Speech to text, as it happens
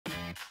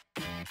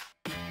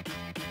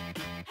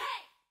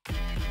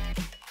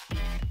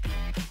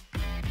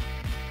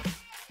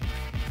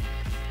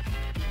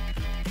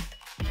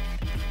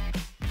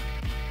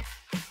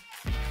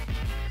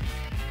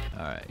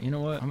right, you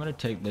know what? I'm gonna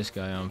take this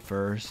guy on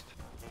first.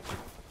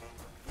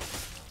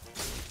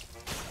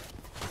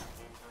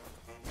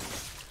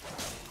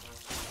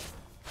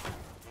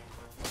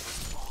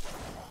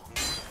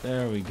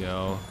 There we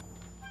go.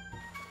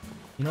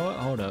 You know what?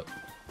 Hold up.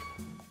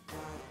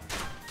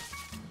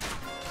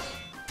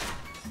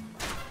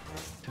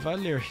 If I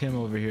lure him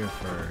over here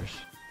first.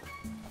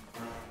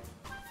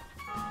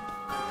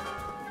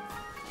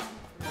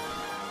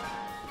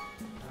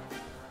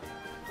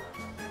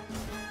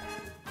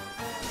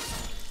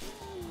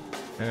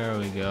 There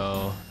we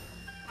go.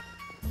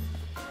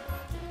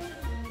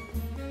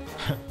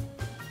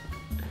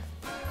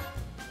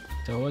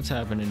 So what's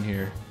happening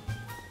here?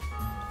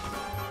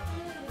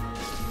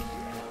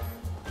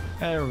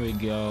 There we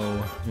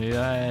go.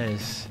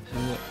 Yes.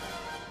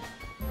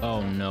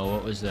 Oh no,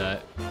 what was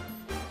that?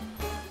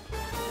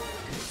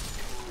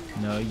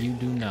 No, you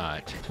do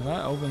not. If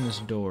I open this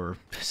door,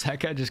 does that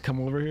guy just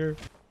come over here?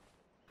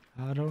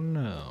 I don't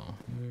know.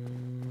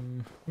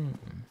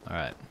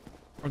 Alright.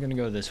 We're gonna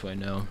go this way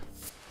now.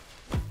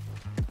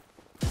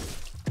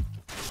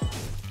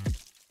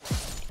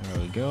 There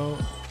we go.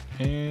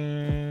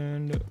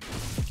 And...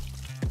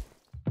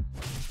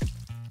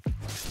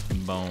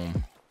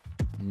 boom.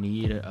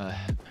 Need a...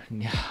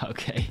 yeah,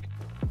 okay.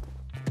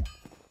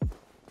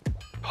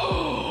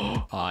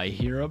 I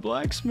hear a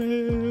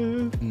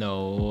blacksmith.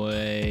 No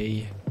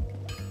way.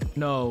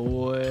 No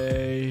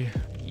way.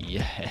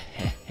 Yes.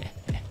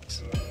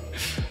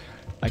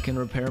 I can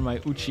repair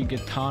my Uchi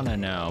Katana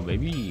now,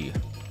 baby.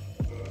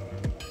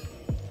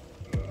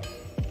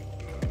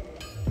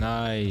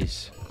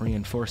 Nice.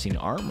 Reinforcing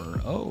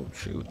armor. Oh,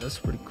 shoot. That's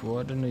pretty cool.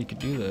 I didn't know you could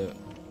do that.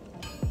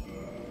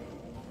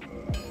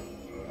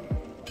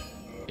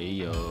 Hey,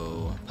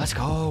 yo. Let's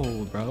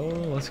go, bro.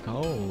 Let's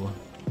go.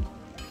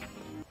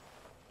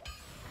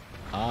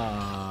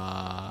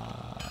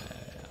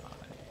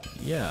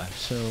 Yeah,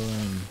 so,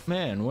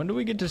 man, when do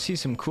we get to see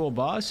some cool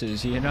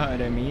bosses? You know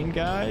what I mean,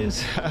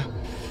 guys?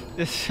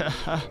 This,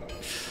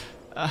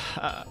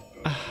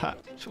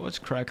 so what's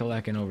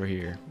crack-a-lacking over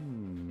here?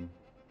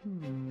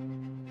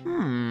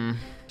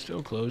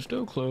 Still closed,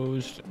 still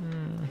closed.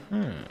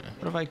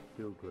 What if I...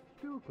 Still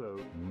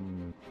closed.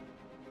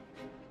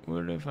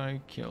 What if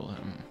I kill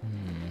him?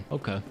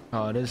 Okay.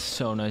 Oh, it is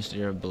so nice to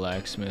hear a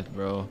blacksmith,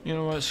 bro. You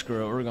know what?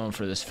 Screw it. We're going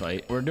for this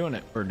fight. We're doing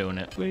it. We're doing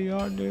it. We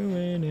are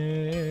doing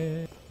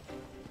it.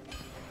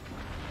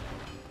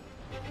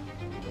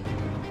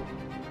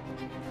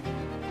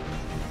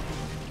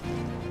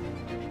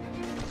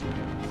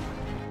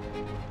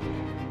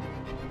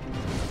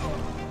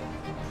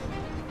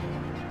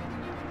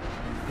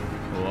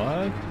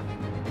 What?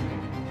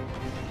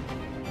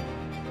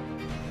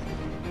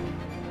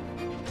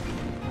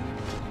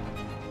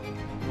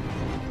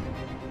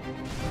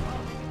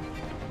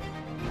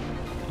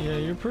 Yeah,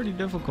 you're pretty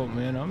difficult,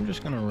 man. I'm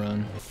just gonna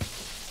run.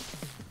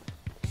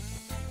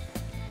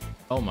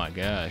 Oh my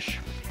gosh.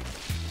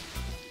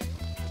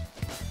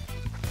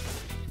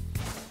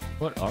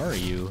 What are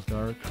you?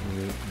 Dark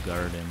Root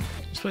Garden.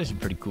 This place is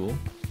pretty cool.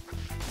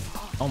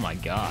 Oh my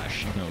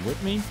gosh. You gonna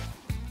whip me?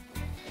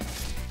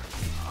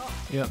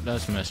 Yep,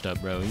 that's messed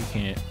up, bro. You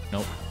can't.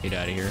 Nope. Get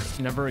out of here.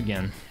 Never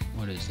again.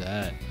 What is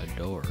that? A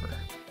door.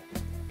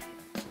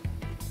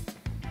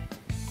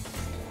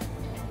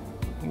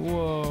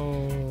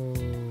 Whoa.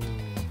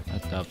 I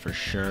thought for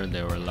sure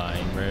they were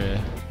lying,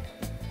 bruh.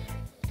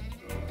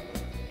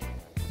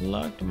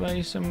 Locked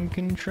by some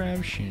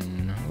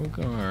contraption. Of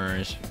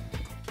course.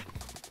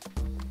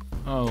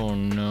 Oh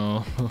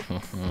no.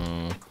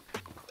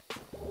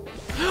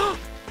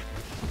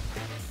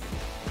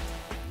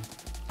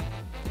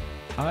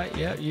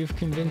 Yeah, you've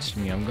convinced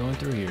me. I'm going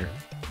through here.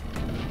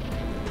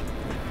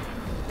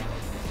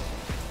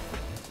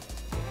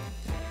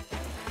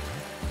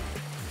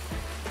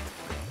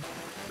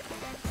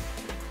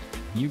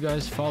 You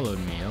guys followed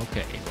me.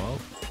 Okay, well.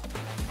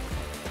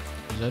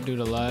 Is that dude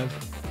alive?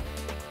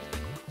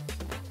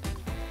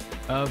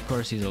 Of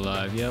course he's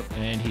alive. Yep,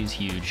 and he's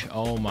huge.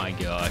 Oh my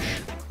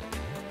gosh.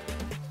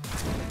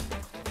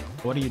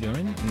 What are you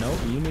doing? No,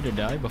 you need to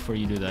die before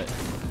you do that.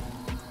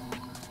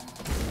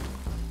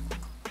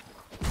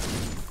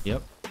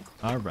 Yep.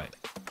 All right.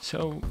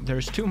 So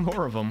there's two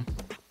more of them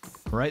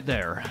right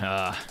there.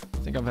 I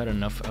think I've had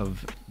enough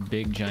of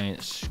big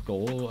giant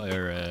skull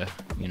or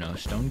you know,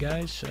 stone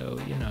guys. So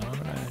you know, I'm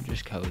gonna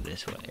just go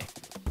this way.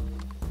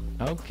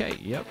 Okay.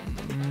 Yep.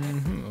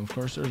 Of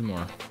course, there's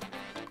more.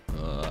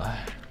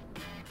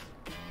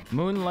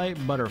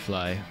 Moonlight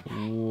butterfly.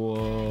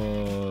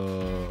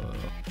 Whoa.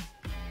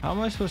 How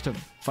am I supposed to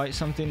fight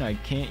something I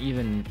can't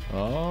even...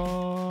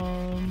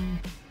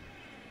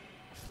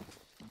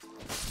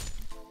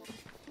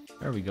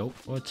 There we go.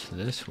 What's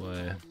this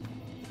way?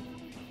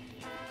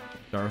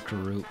 Dark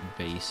Root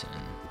Basin.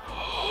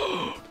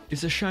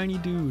 It's a shiny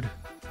dude.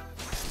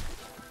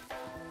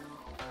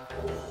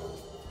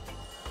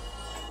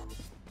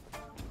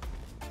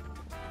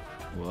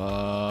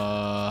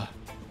 Whoa.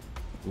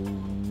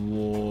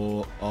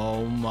 Whoa.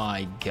 Oh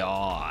my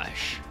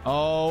gosh.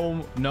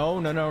 Oh, no.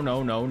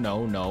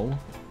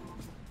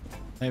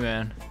 Hey,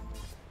 man.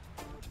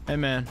 Hey,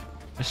 man.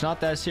 It's not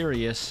that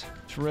serious.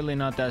 It's really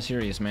not that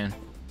serious, man.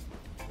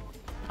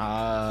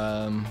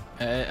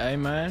 Hey,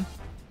 man.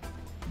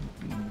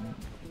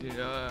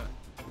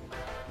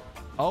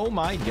 Oh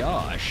my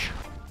gosh.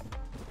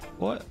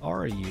 What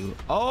are you?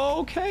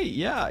 Okay,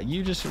 yeah,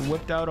 you just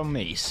whipped out a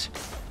mace.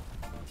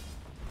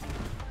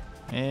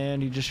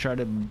 And he just tried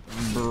to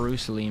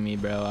Bruce Lee me,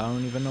 bro. I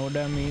don't even know what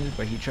that means,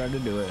 but he tried to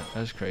do it.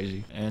 That's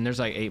crazy. And there's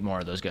like 8 more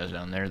of those guys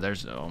down there.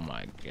 There's, oh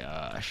my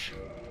gosh.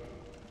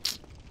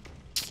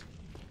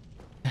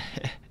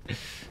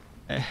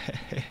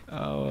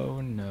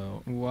 Oh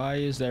no. Why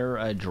is there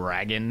a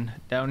dragon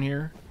down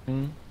here?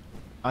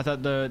 I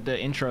thought the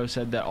intro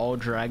said that all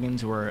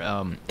dragons were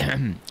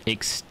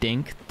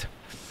extinct.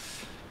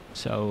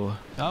 So,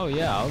 oh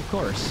yeah, of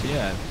course,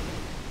 yeah.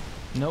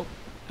 Nope,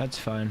 that's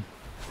fine.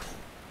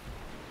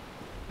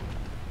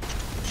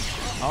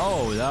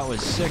 Oh, that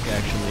was sick,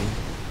 actually.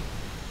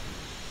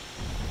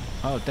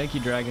 Oh, thank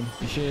you, dragon.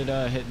 You should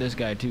hit this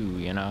guy too,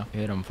 you know?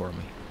 Hit him for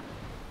me.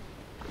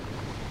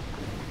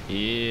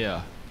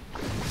 Yeah.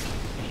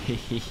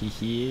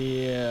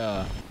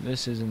 Yeah.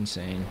 This is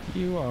insane.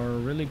 You are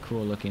really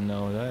cool looking,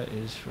 though. That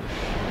is for sure.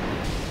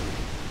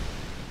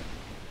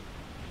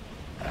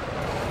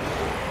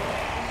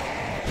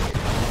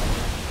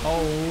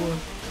 Oh.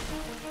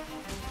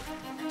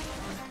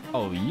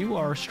 Oh, you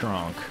are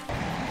strong.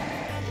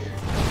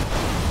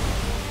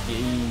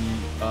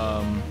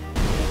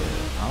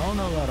 I don't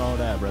know about all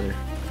that, brother.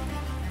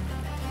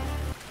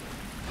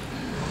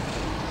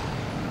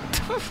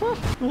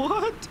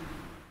 What?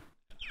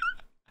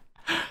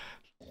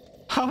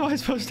 How am I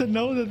supposed to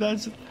know that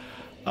that's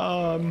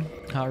all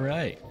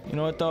right. You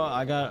know what though?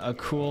 I got a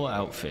cool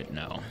outfit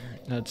now.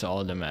 That's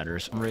all that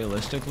matters.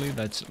 Realistically,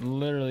 that's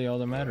literally all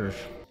that matters.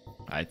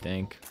 I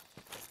think.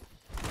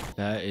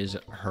 That is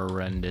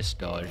horrendous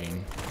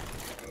dodging.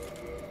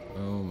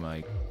 Oh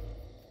my.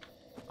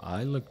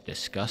 I look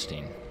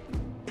disgusting.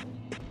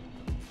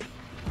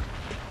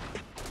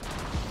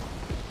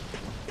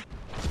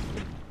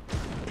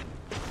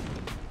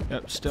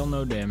 Yep, still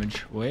no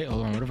damage. Wait,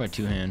 hold on. What if I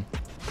two-hand?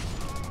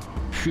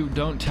 Shoot,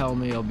 don't tell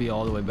me I'll be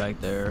all the way back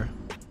there.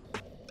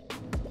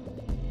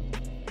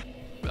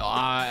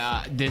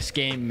 This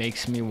game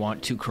makes me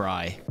want to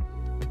cry.